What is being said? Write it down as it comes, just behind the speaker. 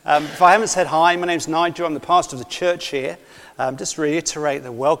If I haven't said hi, my name's Nigel. I'm the pastor of the church here. Just reiterate the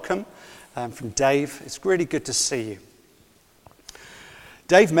welcome from Dave. It's really good to see you.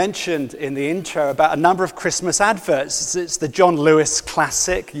 Dave mentioned in the intro about a number of Christmas adverts. It's the John Lewis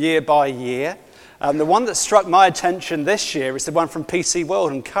classic, Year by Year. The one that struck my attention this year is the one from PC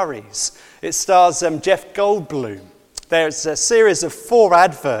World and Currys. It stars Jeff Goldblum. There's a series of 4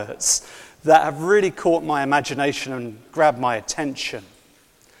 adverts that have really caught my imagination and grabbed my attention.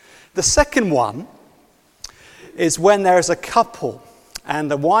 The second one is when there is a couple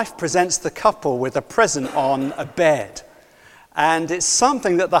and the wife presents the couple with a present on a bed. And it's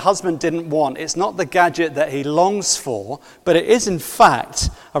something that the husband didn't want. It's not the gadget that he longs for, but it is in fact,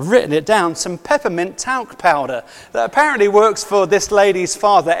 I've written it down, some peppermint talc powder that apparently works for this lady's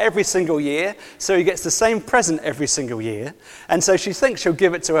father every single year, so he gets the same present every single year. And so she thinks she'll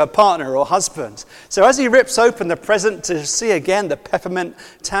give it to her partner or husband. So as he rips open the present to see again the peppermint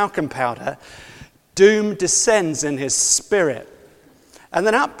talcum powder, doom descends in his spirit. And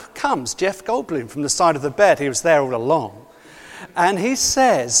then up comes Jeff Goldblum from the side of the bed. He was there all along. And he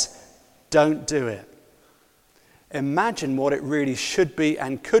says, don't do it. Imagine what it really should be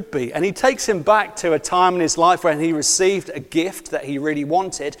and could be. And he takes him back to a time in his life when he received a gift that he really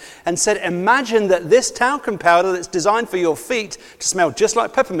wanted and said, imagine that this talcum powder that's designed for your feet to smell just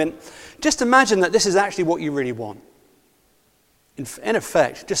like peppermint, just imagine that this is actually what you really want. In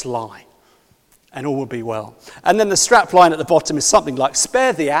effect, just lie and all will be well. And then the strap line at the bottom is something like,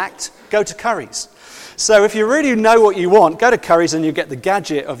 spare the act, go to Currys. So if you really know what you want, go to Currys and you get the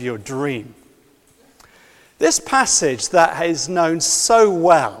gadget of your dream. This passage that is known so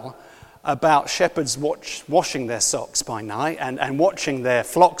well about shepherds washing their socks by night and watching their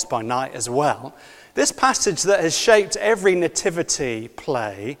flocks by night as well, this passage that has shaped every nativity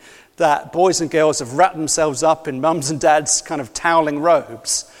play that boys and girls have wrapped themselves up in mums and dads' kind of toweling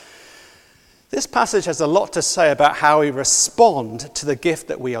robes, this passage has a lot to say about how we respond to the gift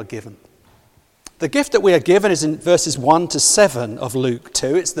that we are given. The gift that we are given is in verses 1 to 7 of Luke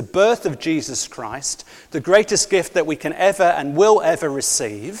 2. It's the birth of Jesus Christ, the greatest gift that we can ever and will ever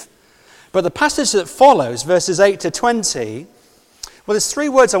receive. But the passage that follows, verses 8 to 20, well, there's 3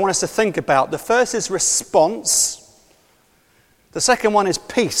 words I want us to think about. The first is response. The second one is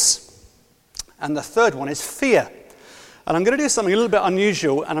peace. And the third one is fear. And I'm going to do something a little bit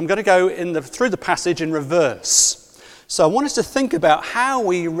unusual, and I'm going to go through the passage in reverse. So I want us to think about how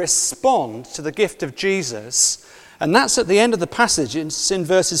we respond to the gift of Jesus, and that's at the end of the passage. It's in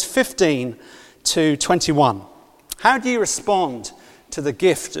verses 15 to 21. How do you respond to the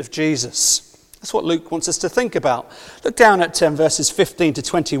gift of Jesus? That's what Luke wants us to think about. Look down at verses 15 to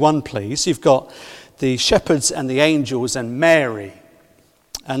 21, please. You've got the shepherds and the angels and Mary.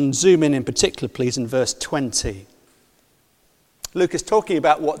 And zoom in particular, please, in verse 20. Luke is talking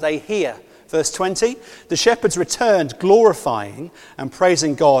about what they hear. Verse 20, the shepherds returned glorifying and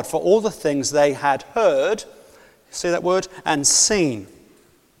praising God for all the things they had heard, see that word, and seen.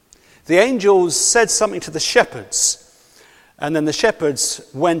 The angels said something to the shepherds, and then the shepherds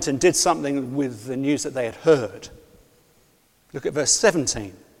went and did something with the news that they had heard. Look at verse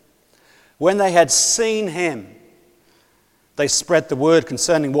 17. When they had seen him, they spread the word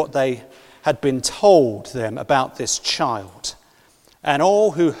concerning what they had been told them about this child. And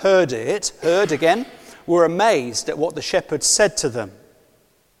all who heard again, were amazed at what the shepherds said to them.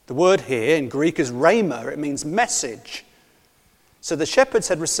 The word here in Greek is rhema. It means message. So the shepherds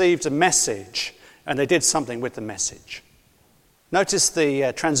had received a message, and they did something with the message. Notice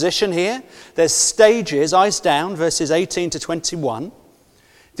the transition here. There's stages, eyes down, verses 18 to 21.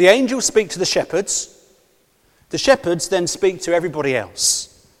 The angels speak to the shepherds. The shepherds then speak to everybody else.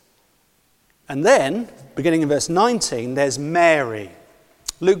 And then, beginning in verse 19, there's Mary.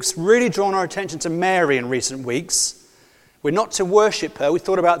 Luke's really drawn our attention to Mary in recent weeks. We're not to worship her. We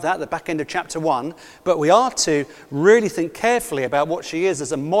thought about that at the back end of chapter 1. But we are to really think carefully about what she is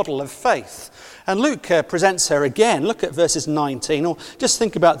as a model of faith. And Luke presents her again. Look at verses 19, or just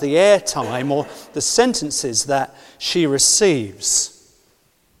think about the airtime or the sentences that she receives.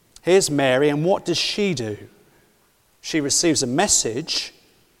 Here's Mary, and what does she do? She receives a message,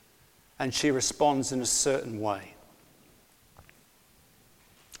 and she responds in a certain way.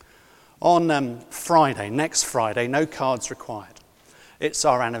 On next Friday, no cards required. It's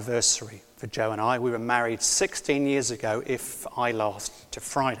our anniversary for Joe and I. We were married 16 years ago, if I last to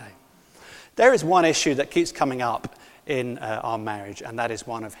Friday. There is one issue that keeps coming up in our marriage, and that is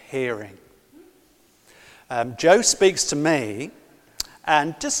one of hearing. Joe speaks to me,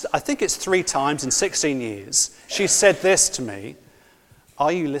 and I think it's 3 times in 16 years, she said this to me,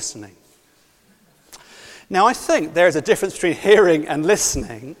 "Are you listening?" Now, I think there is a difference between hearing and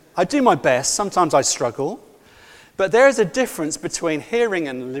listening. I do my best. Sometimes I struggle. But there is a difference between hearing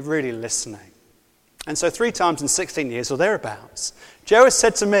and really listening. And so 3 times in 16 years or thereabouts, Joe has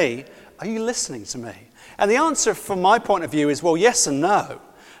said to me, are you listening to me? And the answer from my point of view is, well, yes and no.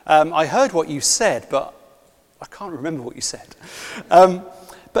 I heard what you said, but I can't remember what you said.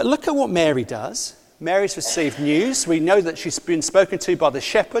 But look at what Mary does. Mary's received news. We know that she's been spoken to by the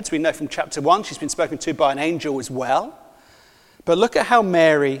shepherds. We know from chapter 1 she's been spoken to by an angel as well. But look at how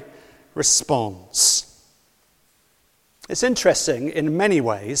Mary responds. It's interesting in many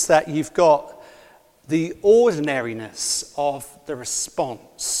ways that you've got the ordinariness of the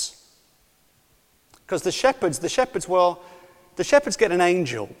response. Because the shepherds get an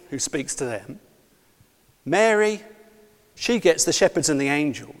angel who speaks to them. Mary, she gets the shepherds and the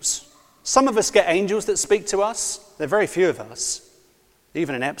angels. Some of us get angels that speak to us. There are very few of us,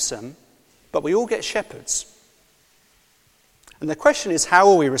 even in Epsom. But we all get shepherds. And the question is, how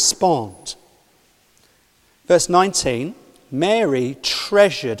will we respond? Verse 19, Mary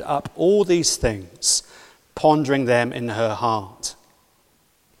treasured up all these things, pondering them in her heart.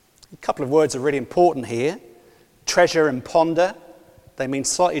 A couple of words are really important here. Treasure and ponder, they mean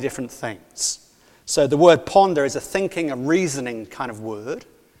slightly different things. So the word ponder is a thinking, a reasoning kind of word.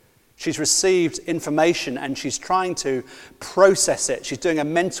 She's received information and she's trying to process it. She's doing a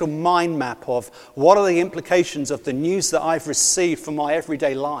mental mind map of what are the implications of the news that I've received for my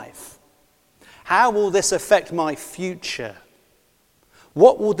everyday life. How will this affect my future?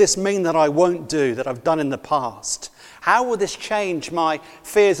 What will this mean that I won't do, that I've done in the past? How will this change my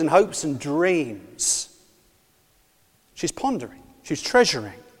fears and hopes and dreams? She's pondering. She's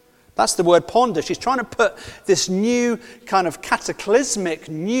treasuring. That's the word ponder. She's trying to put this new kind of cataclysmic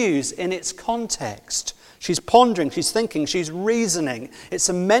news in its context. She's pondering, she's thinking, she's reasoning. It's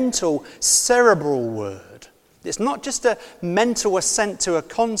a mental, cerebral word. It's not just a mental assent to a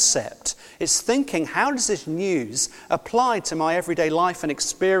concept. It's thinking, how does this news apply to my everyday life and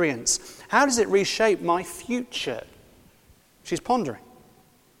experience? How does it reshape my future? She's pondering.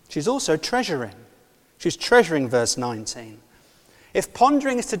 She's also treasuring. She's treasuring verse 19. If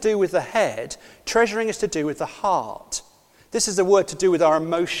pondering is to do with the head, treasuring is to do with the heart. This is a word to do with our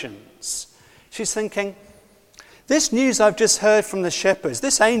emotions. She's thinking, this news I've just heard from the shepherds,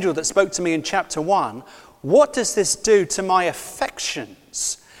 this angel that spoke to me in chapter 1, what does this do to my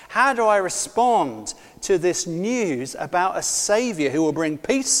affections? How do I respond to this news about a Saviour who will bring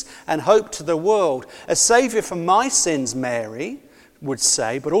peace and hope to the world? A Saviour for my sins, Mary would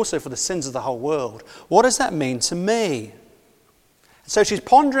say, but also for the sins of the whole world. What does that mean to me? So she's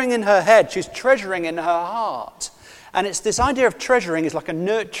pondering in her head, she's treasuring in her heart. And it's this idea of treasuring is like a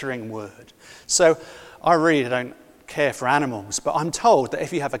nurturing word. So I really don't care for animals, but I'm told that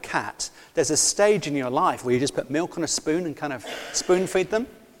if you have a cat, there's a stage in your life where you just put milk on a spoon and kind of spoon feed them.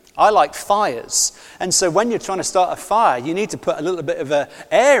 I like fires. And so when you're trying to start a fire, you need to put a little bit of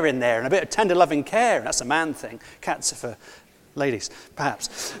air in there and a bit of tender loving care. And that's a man thing. Cats are for ladies,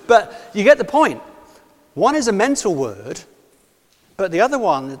 perhaps. But you get the point. One is a mental word, but the other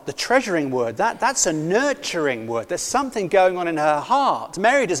one, the treasuring word, that's a nurturing word. There's something going on in her heart.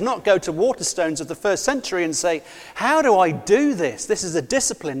 Mary does not go to Waterstones of the first century and say, how do I do this? This is a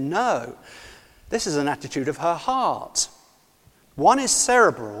discipline. No. This is an attitude of her heart. One is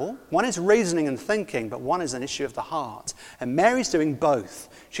cerebral, one is reasoning and thinking, but one is an issue of the heart. And Mary's doing both.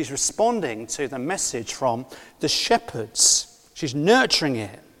 She's responding to the message from the shepherds. She's nurturing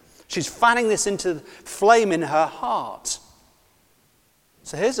it. She's fanning this into flame in her heart.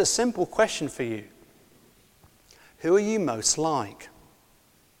 So here's a simple question for you. Who are you most like?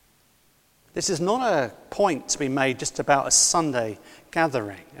 This is not a point to be made just about a Sunday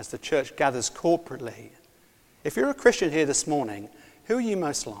gathering as the church gathers corporately. If you're a Christian here this morning, who are you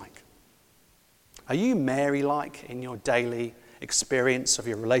most like? Are you Mary-like in your daily experience of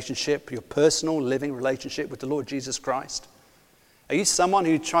your relationship, your personal living relationship with the Lord Jesus Christ? Are you someone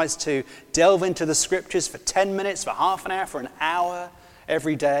who tries to delve into the scriptures for 10 minutes, for half an hour, for an hour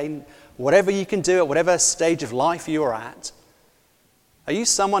every day, whatever you can do at whatever stage of life you're at? Are you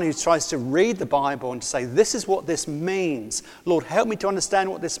someone who tries to read the Bible and to say, this is what this means? Lord, help me to understand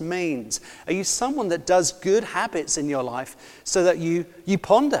what this means. Are you someone that does good habits in your life so that you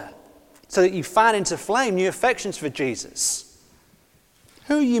ponder, so that you fan into flame new affections for Jesus?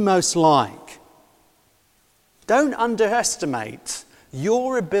 Who are you most like? Don't underestimate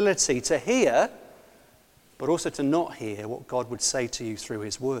your ability to hear, but also to not hear what God would say to you through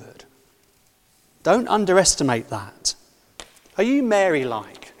his word. Don't underestimate that. Are you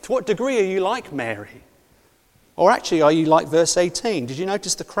Mary-like? To what degree are you like Mary? Or actually, are you like verse 18? Did you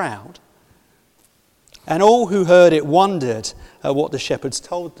notice the crowd? And all who heard it wondered at what the shepherds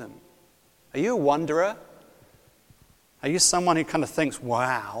told them. Are you a wonderer? Are you someone who kind of thinks,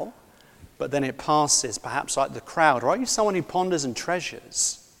 wow, but then it passes, perhaps like the crowd? Or are you someone who ponders and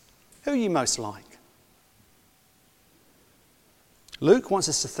treasures? Who are you most like? Luke wants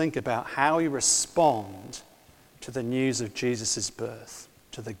us to think about how we respond to the news of Jesus' birth,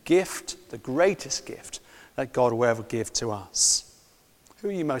 to the gift, the greatest gift that God will ever give to us. Who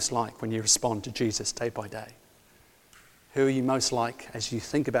are you most like when you respond to Jesus day by day? Who are you most like as you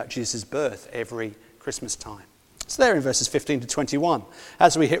think about Jesus' birth every Christmas time? It's there in verses 15 to 21.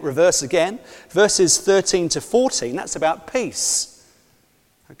 As we hit reverse again, verses 13 to 14, that's about peace.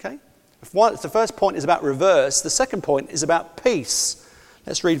 Okay? If the first point is about reverse, the second point is about peace.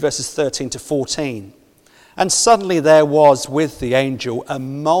 Let's read verses 13 to 14. And suddenly there was with the angel a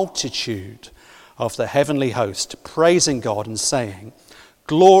multitude of the heavenly host, praising God and saying,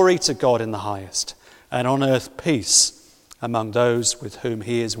 "Glory to God in the highest, and on earth peace among those with whom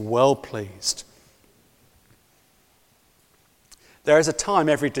he is well pleased." There is a time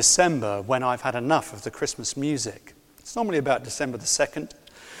every December when I've had enough of the Christmas music. It's normally about December the 2nd.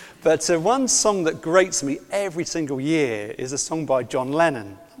 But one song that grates me every single year is a song by John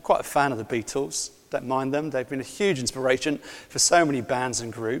Lennon. I'm quite a fan of the Beatles. Don't mind them. They've been a huge inspiration for so many bands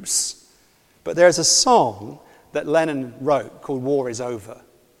and groups. But there's a song that Lennon wrote called "War Is Over."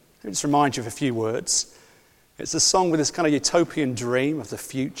 Let me just remind you of a few words. It's a song with this kind of utopian dream of the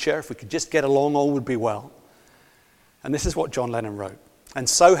future. If we could just get along, all would be well. And this is what John Lennon wrote. "And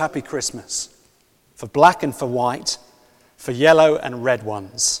so happy Christmas, for black and for white, for yellow and red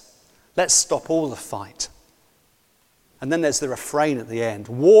ones. Let's stop all the fight." And then there's the refrain at the end.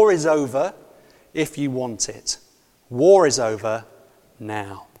 "War is over if you want it. War is over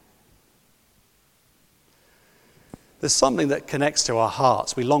now." There's something that connects to our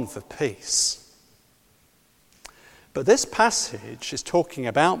hearts. We long for peace. But this passage is talking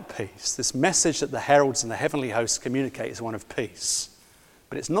about peace. This message that the heralds and the heavenly hosts communicate is one of peace.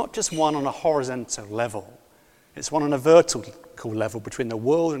 But it's not just one on a horizontal level. It's one on a vertical level between the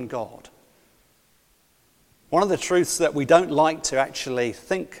world and God. One of the truths that we don't like to actually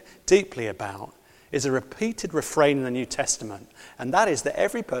think deeply about is a repeated refrain in the New Testament, and that is that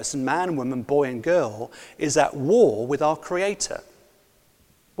every person, man, woman, boy and girl, is at war with our Creator.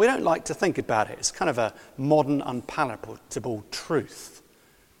 We don't like to think about it. It's kind of a modern, unpalatable truth.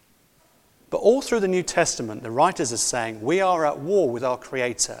 But all through the New Testament, the writers are saying we are at war with our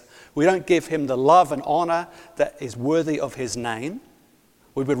Creator. We don't give him the love and honor that is worthy of his name.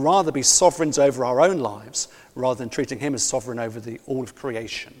 We would rather be sovereigns over our own lives rather than treating him as sovereign over all of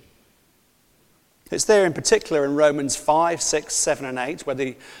creation. It's there in particular in Romans 5, 6, 7 and 8 where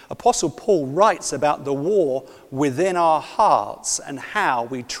the Apostle Paul writes about the war within our hearts and how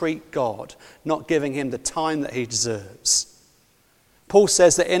we treat God, not giving him the time that he deserves. Paul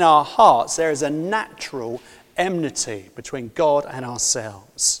says that in our hearts there is a natural enmity between God and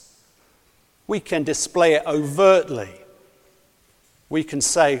ourselves. We can display it overtly. We can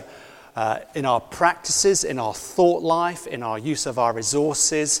say in our practices, in our thought life, in our use of our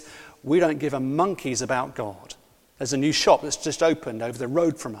resources, we don't give a monkey's about God. There's a new shop that's just opened over the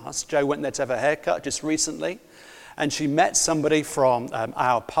road from us. Jo went there to have a haircut just recently, and she met somebody from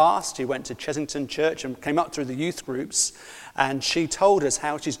our past who went to Chesington Church and came up through the youth groups, and she told us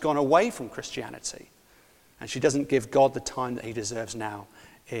how she's gone away from Christianity, and she doesn't give God the time that he deserves now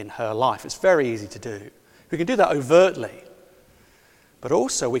in her life. It's very easy to do. We can do that overtly, but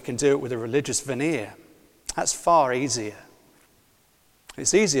also we can do it with a religious veneer. That's far easier.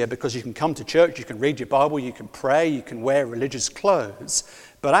 It's easier because you can come to church, you can read your Bible, you can pray, you can wear religious clothes,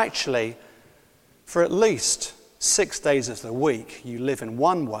 but actually, for at least 6 days of the week, you live in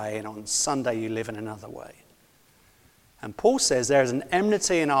one way, and on Sunday you live in another way. And Paul says there is an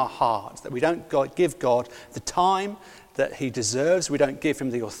enmity in our heart, that we don't give God the time that he deserves, we don't give him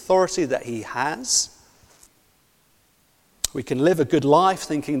the authority that he has. We can live a good life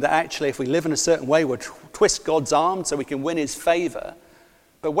thinking that actually if we live in a certain way, we'll twist God's arm so we can win his favor.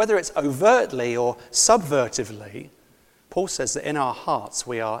 But whether it's overtly or subvertively, Paul says that in our hearts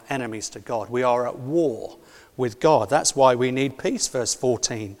we are enemies to God. We are at war with God. That's why we need peace, verse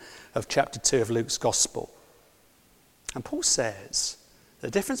 14 of chapter 2 of Luke's Gospel. And Paul says the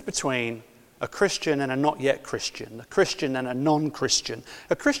difference between a Christian and a not yet Christian, a Christian and a non-Christian,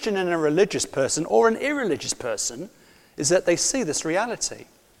 a Christian and a religious person or an irreligious person is that they see this reality.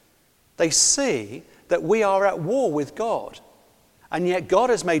 They see that we are at war with God. And yet God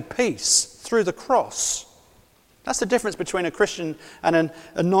has made peace through the cross. That's the difference between a Christian and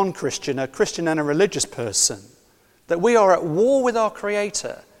a non-Christian, a Christian and a religious person. That we are at war with our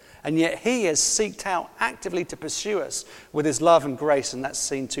Creator. And yet he has sought out actively to pursue us with his love and grace, and that's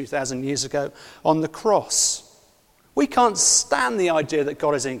seen 2,000 years ago on the cross. We can't stand the idea that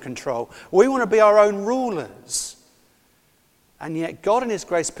God is in control. We want to be our own rulers. And yet God in his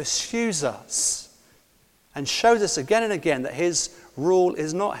grace pursues us and shows us again and again that his rule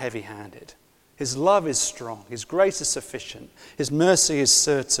is not heavy-handed. His love is strong. His grace is sufficient. His mercy is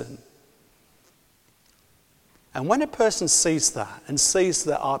certain. And when a person sees that and sees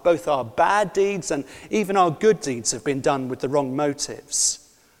that both our bad deeds and even our good deeds have been done with the wrong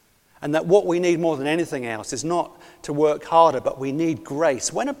motives, and that what we need more than anything else is not to work harder, but we need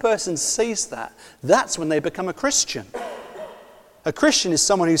grace. When a person sees that, that's when they become a Christian. A Christian is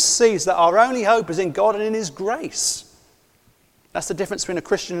someone who sees that our only hope is in God and in his grace. That's the difference between a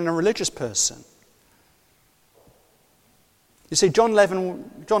Christian and a religious person. You see, John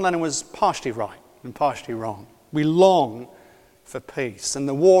Lennon was partially right and partially wrong. We long for peace, and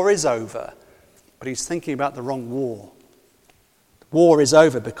the war is over, but he's thinking about the wrong war. The war is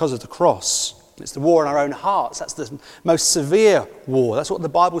over because of the cross. It's the war in our own hearts. That's the most severe war. That's what the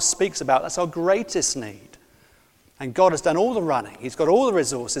Bible speaks about. That's our greatest need. And God has done all the running. He's got all the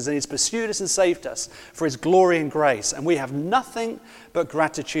resources, and he's pursued us and saved us for his glory and grace. And we have nothing but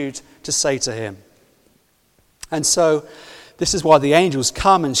gratitude to say to him. And so this is why the angels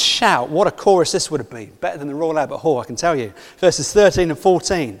come and shout. What a chorus this would have been. Better than the Royal Albert Hall, I can tell you. Verses 13 and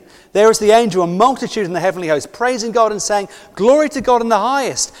 14. There is the angel, a multitude in the heavenly host, praising God and saying, "Glory to God in the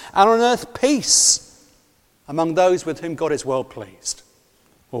highest, and on earth peace among those with whom God is well pleased."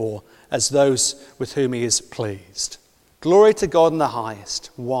 Or as those with whom he is pleased. Glory to God in the highest.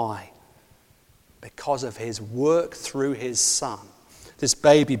 Why? Because of his work through his Son, this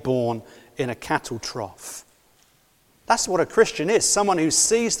baby born in a cattle trough. That's what a Christian is, someone who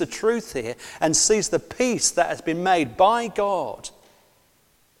sees the truth here and sees the peace that has been made by God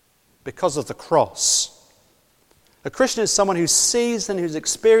because of the cross. A Christian is someone who sees and who's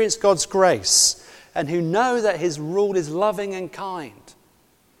experienced God's grace and who know that his rule is loving and kind.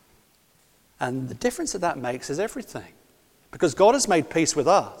 And the difference that makes is everything. Because God has made peace with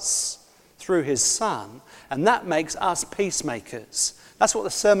us through his Son, and that makes us peacemakers. That's what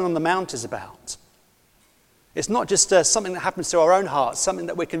the Sermon on the Mount is about. It's not just something that happens to our own hearts, something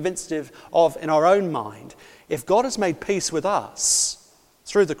that we're convinced of in our own mind. If God has made peace with us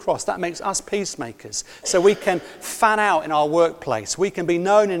through the cross, that makes us peacemakers. So we can fan out in our workplace. We can be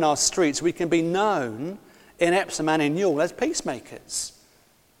known in our streets. We can be known in Epsom and in Ewell as peacemakers.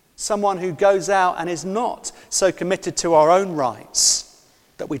 Someone who goes out and is not so committed to our own rights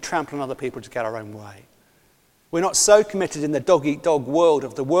that we trample on other people to get our own way. We're not so committed in the dog-eat-dog world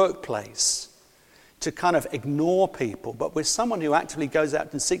of the workplace to kind of ignore people, but we're someone who actively goes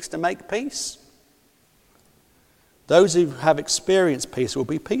out and seeks to make peace. Those who have experienced peace will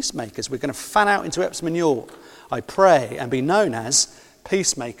be peacemakers. We're going to fan out into Epsom and Ewell, I pray, and be known as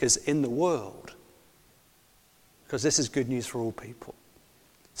peacemakers in the world. Because this is good news for all people.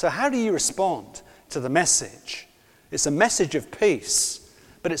 So how do you respond to the message? It's a message of peace,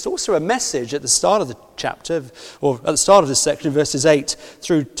 but it's also a message at the start of the chapter, or at the start of this section, verses 8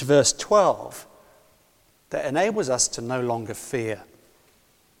 through to verse 12, that enables us to no longer fear.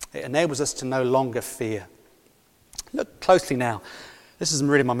 It enables us to no longer fear. Look closely now. This is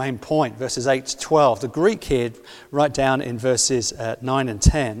really my main point, verses 8 to 12. The Greek here, right down in verses 9 and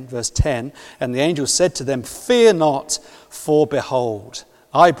 10, verse 10, "And the angel said to them, Fear not, for behold,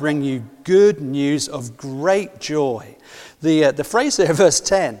 I bring you good news of great joy." The phrase there, verse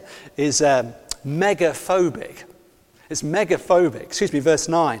 10, is megaphobic. It's megaphobic. Verse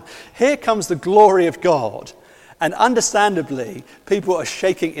 9. Here comes the glory of God, and understandably, people are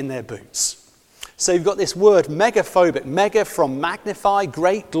shaking in their boots. So you've got this word megaphobic, mega from magnify,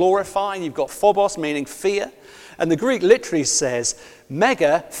 great, glorify, and you've got phobos meaning fear. And the Greek literally says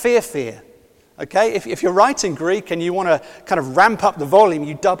mega, fear. Okay, if you're writing Greek and you want to kind of ramp up the volume,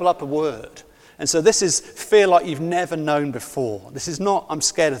 you double up a word. And so this is fear like you've never known before. This is not, I'm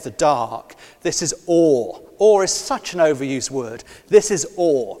scared of the dark. This is awe. Awe is such an overused word. This is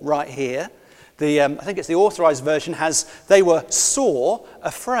awe right here. I think it's the Authorized Version has, they were sore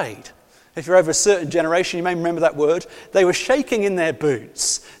afraid. If you're over a certain generation, you may remember that word. They were shaking in their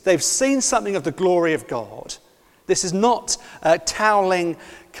boots. They've seen something of the glory of God. This is not toweling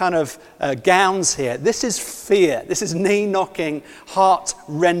kind of gowns here. This is fear. This is knee-knocking,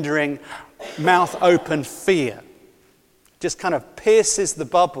 heart-rendering, mouth-open fear. Just kind of pierces the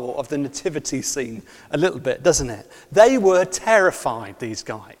bubble of the nativity scene a little bit, doesn't it? They were terrified, these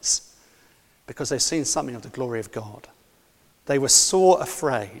guys, because they've seen something of the glory of God. They were sore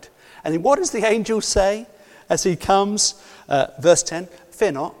afraid. And what does the angel say as he comes? Verse 10,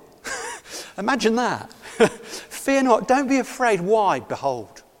 "Fear not, Imagine that. Fear not, don't be afraid. Why?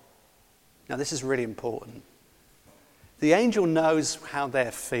 Behold. Now this is really important. The angel knows how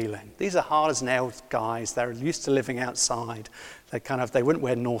they're feeling. These are hard as nails guys. They're used to living outside. They wouldn't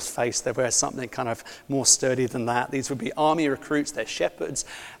wear North Face. They wear something kind of more sturdy than that. These would be army recruits. They're shepherds.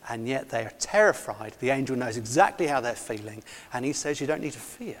 And yet they are terrified. The angel knows exactly how they're feeling. And he says, you don't need to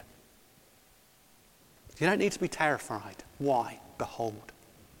fear. You don't need to be terrified. Why? Behold.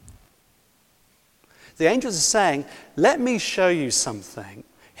 The angels are saying, let me show you something.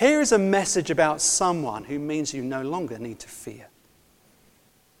 Here is a message about someone who means you no longer need to fear.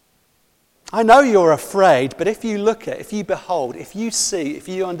 I know you're afraid, but if you look at, if you behold, if you see, if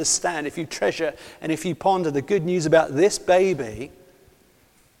you understand, if you treasure, and if you ponder the good news about this baby,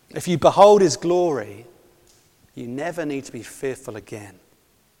 if you behold his glory, you never need to be fearful again.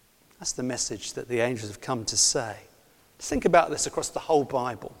 That's the message that the angels have come to say. Think about this across the whole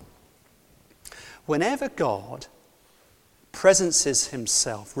Bible. Whenever God presences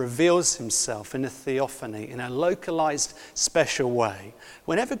himself, reveals himself in a theophany, in a localized, special way,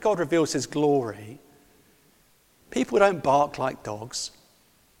 whenever God reveals his glory, people don't bark like dogs.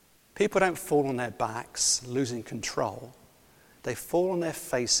 People don't fall on their backs, losing control. They fall on their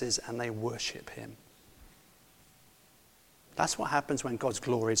faces and they worship him. That's what happens when God's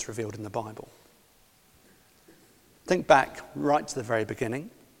glory is revealed in the Bible. Think back right to the very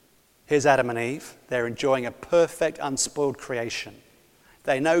beginning. Here's Adam and Eve. They're enjoying a perfect, unspoiled creation.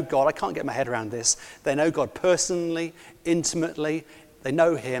 They know God. I can't get my head around this. They know God personally, intimately. They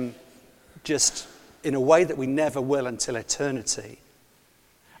know him just in a way that we never will until eternity.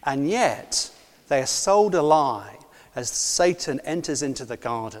 And yet, they are sold a lie as Satan enters into the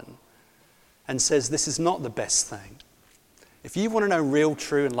garden and says, this is not the best thing. If you want to know real,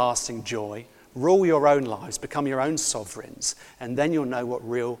 true, and lasting joy, rule your own lives, become your own sovereigns, and then you'll know what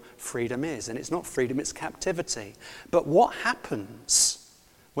real freedom is. And it's not freedom, it's captivity. But what happens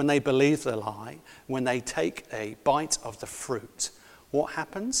when they believe the lie, when they take a bite of the fruit? What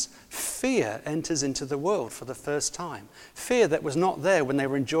happens? Fear enters into the world for the first time. Fear that was not there when they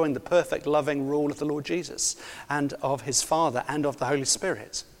were enjoying the perfect, loving rule of the Lord Jesus and of his Father and of the Holy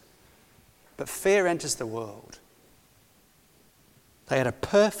Spirit. But fear enters the world. They had a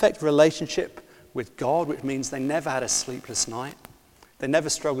perfect relationship with God, which means they never had a sleepless night. They never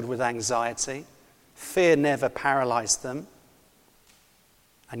struggled with anxiety. Fear never paralyzed them.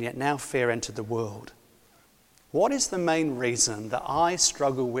 And yet now fear entered the world. What is the main reason that I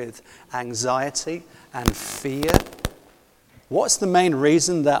struggle with anxiety and fear? What's the main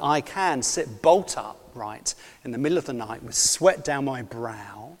reason that I can sit bolt upright in the middle of the night with sweat down my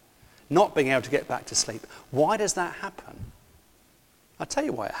brow, not being able to get back to sleep? Why does that happen? I'll tell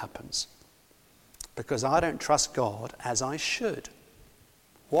you why it happens. Because I don't trust God as I should.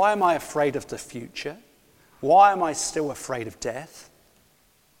 Why am I afraid of the future? Why am I still afraid of death?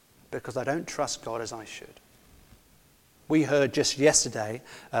 Because I don't trust God as I should. We heard just yesterday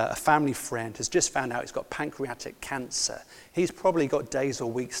a family friend has just found out he's got pancreatic cancer. He's probably got days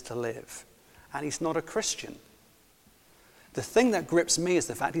or weeks to live. And he's not a Christian. The thing that grips me is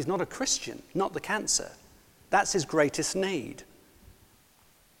the fact he's not a Christian, not the cancer. That's his greatest need.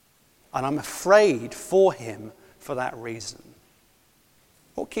 And I'm afraid for him for that reason.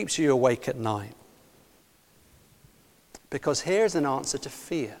 What keeps you awake at night? Because here's an answer to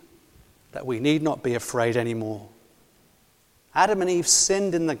fear, that we need not be afraid anymore. Adam and Eve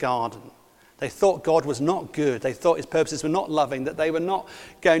sinned in the garden. They thought God was not good. They thought his purposes were not loving, that they were not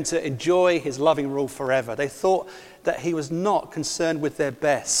going to enjoy his loving rule forever. They thought that he was not concerned with their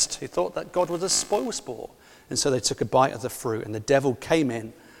best. They thought that God was a spoilsport. And so they took a bite of the fruit, and the devil came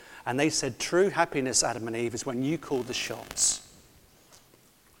in. And they said, true happiness, Adam and Eve, is when you call the shots.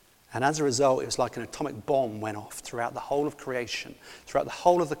 And as a result, it was like an atomic bomb went off throughout the whole of creation, throughout the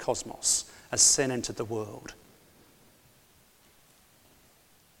whole of the cosmos, as sin entered the world.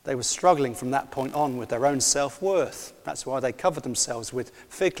 They were struggling from that point on with their own self-worth. That's why they covered themselves with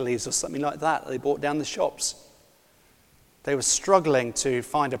fig leaves or something like that they bought down the shops. They were struggling to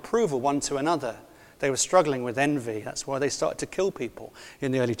find approval one to another. They were struggling with envy. That's why they started to kill people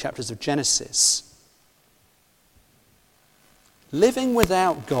in the early chapters of Genesis. Living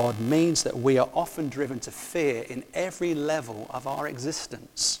without God means that we are often driven to fear in every level of our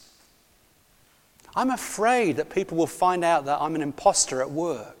existence. I'm afraid that people will find out that I'm an imposter at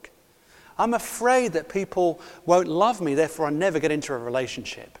work. I'm afraid that people won't love me, therefore I'll never get into a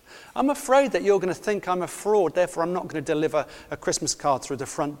relationship. I'm afraid that you're going to think I'm a fraud, therefore I'm not going to deliver a Christmas card through the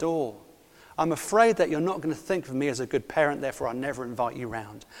front door. I'm afraid that you're not going to think of me as a good parent, therefore I'll never invite you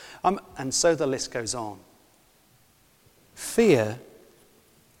round. And so the list goes on. Fear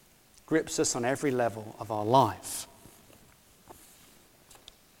grips us on every level of our life.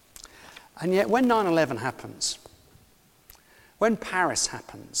 And yet when 9/11 happens, when Paris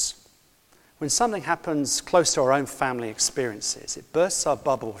happens, when something happens close to our own family experiences, it bursts our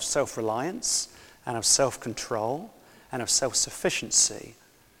bubble of self-reliance and of self-control and of self-sufficiency.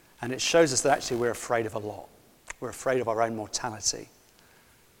 And it shows us that actually we're afraid of a lot. We're afraid of our own mortality.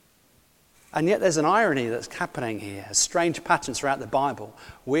 And yet there's an irony that's happening here, a strange pattern throughout the Bible.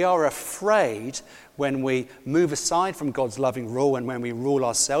 We are afraid when we move aside from God's loving rule and when we rule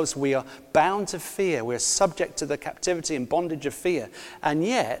ourselves. We are bound to fear. We're subject to the captivity and bondage of fear. And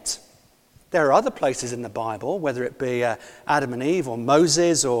yet there are other places in the Bible, whether it be Adam and Eve or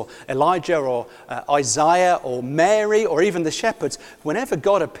Moses or Elijah or Isaiah or Mary or even the shepherds. Whenever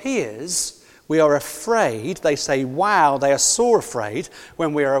God appears, we are afraid. They say, wow, they are sore afraid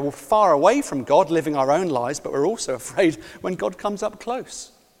when we are far away from God, living our own lives, but we're also afraid when God comes up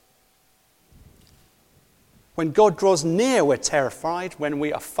close. When God draws near, we're terrified. When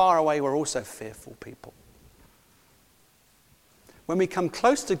we are far away, we're also fearful people. When we come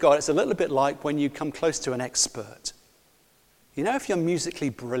close to God, it's a little bit like when you come close to an expert. You know, if you're musically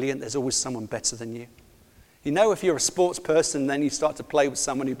brilliant, there's always someone better than you. You know, if you're a sports person, then you start to play with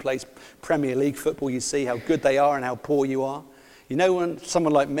someone who plays Premier League football, you see how good they are and how poor you are. You know, when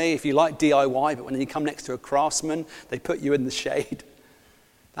someone like me, if you like DIY, but when you come next to a craftsman, they put you in the shade.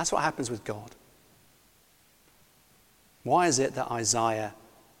 That's what happens with God. Why is it that Isaiah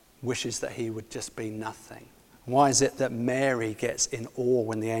wishes that he would just be nothing? Why is it that Mary gets in awe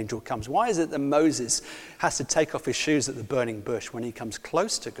when the angel comes? Why is it that Moses has to take off his shoes at the burning bush when he comes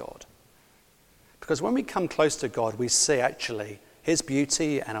close to God? Because when we come close to God, we see actually his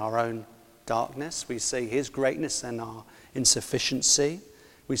beauty and our own darkness. We see his greatness and our insufficiency.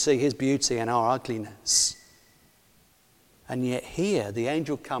 We see his beauty and our ugliness. And yet here, the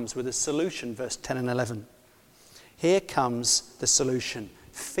angel comes with a solution, verse 10 and 11. Here comes the solution.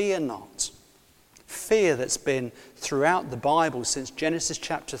 Fear not. Fear that's been throughout the Bible since Genesis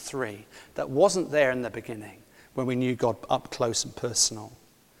chapter 3, that wasn't there in the beginning when we knew God up close and personal.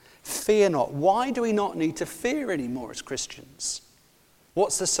 Fear not. Why do we not need to fear anymore as Christians?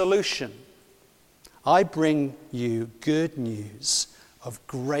 What's the solution? I bring you good news of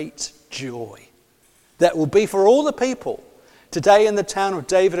great joy that will be for all the people. Today in the town of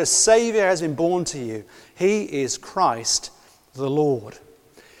David, a Saviour has been born to you. He is Christ the Lord.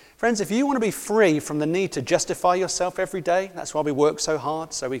 Friends, if you want to be free from the need to justify yourself every day, that's why we work so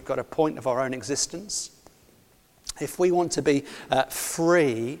hard, so we've got a point of our own existence. If we want to be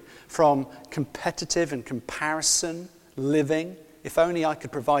free from competitive and comparison living, if only I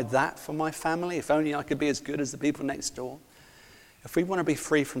could provide that for my family, if only I could be as good as the people next door. If we want to be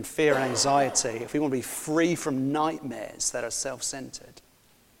free from fear and anxiety, if we want to be free from nightmares that are self-centered,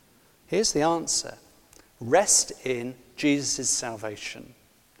 here's the answer. Rest in Jesus' salvation.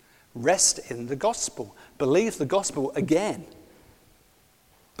 Rest in the gospel. Believe the gospel again.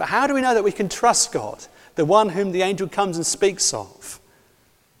 But how do we know that we can trust God, the one whom the angel comes and speaks of?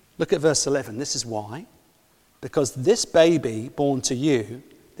 Look at verse 11. This is why. Because this baby born to you,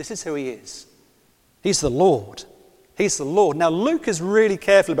 this is who he is. He's the Lord. He's the Lord. Now, Luke is really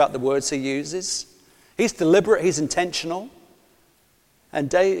careful about the words he uses. He's deliberate. He's intentional. And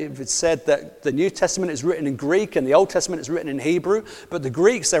David said that the New Testament is written in Greek and the Old Testament is written in Hebrew. But the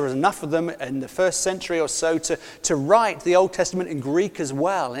Greeks, there was enough of them in the first century or so to write the Old Testament in Greek as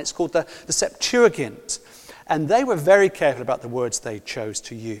well. And it's called the Septuagint. And they were very careful about the words they chose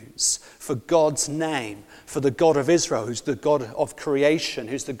to use for God's name, for the God of Israel, who's the God of creation,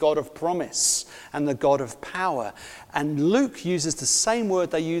 who's the God of promise and the God of power. And Luke uses the same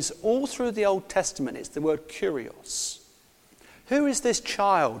word they use all through the Old Testament. It's the word kurios. Who is this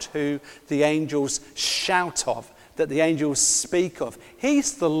child who the angels shout of, that the angels speak of?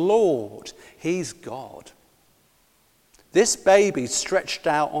 He's the Lord. He's God. This baby stretched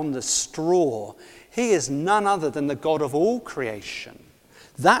out on the straw, he is none other than the God of all creation.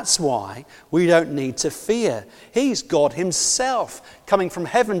 That's why we don't need to fear. He's God himself coming from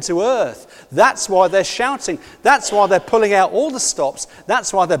heaven to earth. That's why they're shouting. That's why they're pulling out all the stops.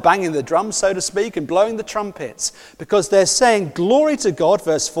 That's why they're banging the drums, so to speak, and blowing the trumpets. Because they're saying, glory to God,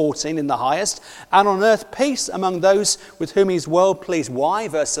 verse 14, in the highest, and on earth peace among those with whom he's well pleased. Why?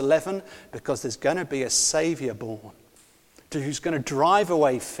 Verse 11, because there's going to be a Saviour born, who's going to drive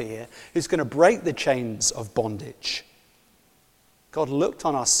away fear, who's going to break the chains of bondage. God looked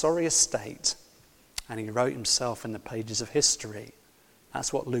on our sorry estate and he wrote himself in the pages of history.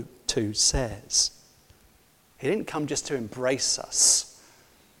 That's what Luke 2 says. He didn't come just to embrace us.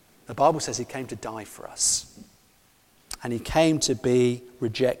 The Bible says he came to die for us. And he came to be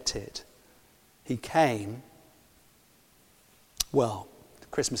rejected. He came, well, the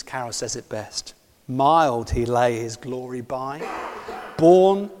Christmas carol says it best. Mild he lay his glory by,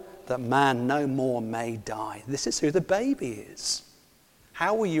 born that man no more may die. This is who the baby is.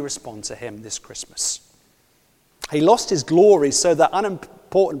 How will you respond to him this Christmas? He lost his glory so that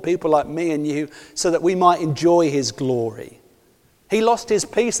unimportant people like me and you, so that we might enjoy his glory. He lost his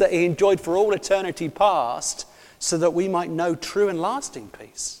peace that he enjoyed for all eternity past, so that we might know true and lasting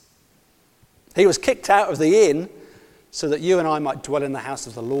peace. He was kicked out of the inn so that you and I might dwell in the house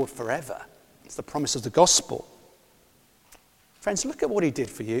of the Lord forever. It's the promise of the gospel. Friends, look at what he did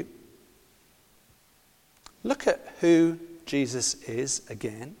for you. Look at who Jesus is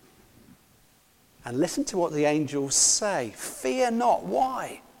again. And listen to what the angels say. Fear not.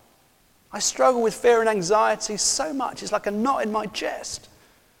 Why? I struggle with fear and anxiety so much. It's like a knot in my chest.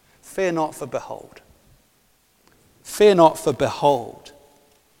 Fear not, for behold. Fear not, for behold,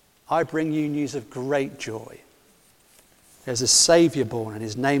 I bring you news of great joy. There's a Saviour born, and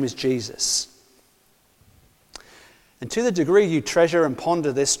his name is Jesus. And to the degree you treasure and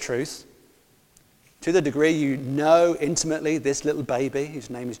ponder this truth, to the degree you know intimately this little baby, whose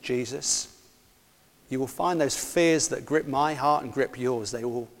name is Jesus, you will find those fears that grip my heart and grip yours, they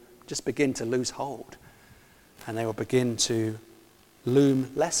will just begin to lose hold. And they will begin to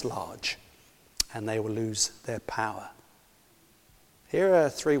loom less large. And they will lose their power. Here are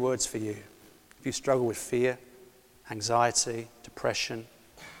 3 words for you. If you struggle with fear, anxiety, depression,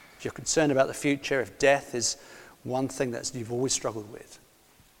 if you're concerned about the future, if death is one thing that you've always struggled with.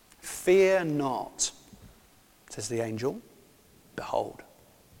 Fear not, says the angel. Behold.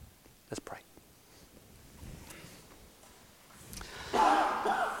 Let's pray.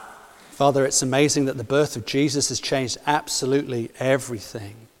 Father, it's amazing that the birth of Jesus has changed absolutely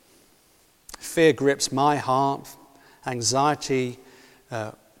everything. Fear grips my heart. Anxiety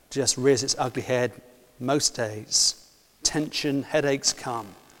just rears its ugly head most days. Tension, headaches come,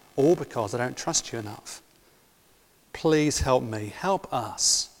 all because I don't trust you enough. Please help me, help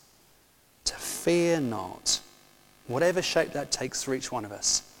us to fear not, whatever shape that takes for each one of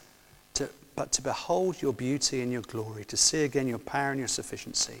us, but to behold your beauty and your glory, to see again your power and your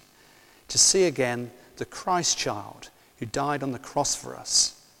sufficiency, to see again the Christ child who died on the cross for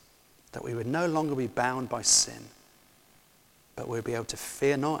us, that we would no longer be bound by sin, but we'll be able to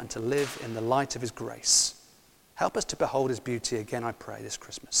fear not and to live in the light of his grace. Help us to behold his beauty again, I pray, this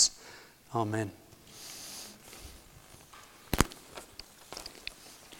Christmas. Amen.